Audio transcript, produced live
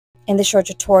In the short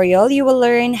tutorial, you will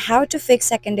learn how to fix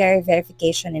secondary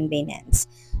verification in Binance.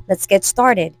 Let's get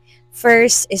started.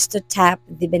 First is to tap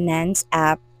the Binance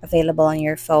app available on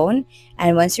your phone.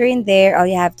 And once you're in there, all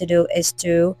you have to do is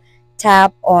to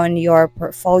tap on your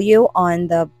portfolio on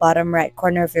the bottom right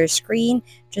corner of your screen.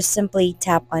 Just simply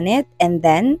tap on it. And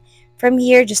then from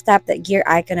here, just tap that gear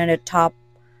icon on the top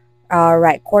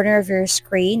right corner of your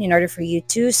screen in order for you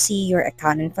to see your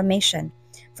account information.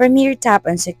 From here, tap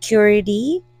on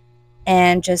security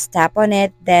and just tap on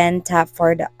it, then tap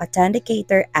for the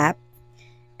authenticator app.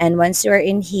 And once you're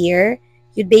in here,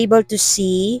 you'd be able to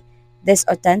see this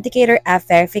authenticator app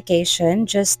verification.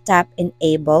 Just tap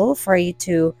enable for you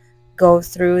to go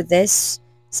through this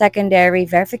secondary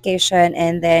verification,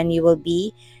 and then you will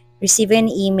be receiving an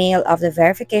email of the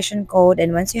verification code.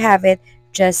 And once you have it,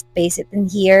 just paste it in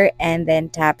here and then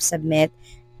tap submit,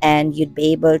 and you'd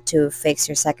be able to fix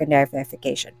your secondary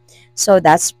verification. So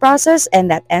that's the process, and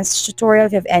that ends the tutorial.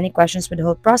 If you have any questions with the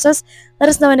whole process, let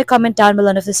us know in the comment down below.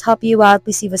 And if this helped you out,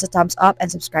 please leave us a thumbs up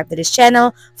and subscribe to this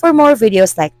channel for more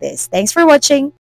videos like this. Thanks for watching.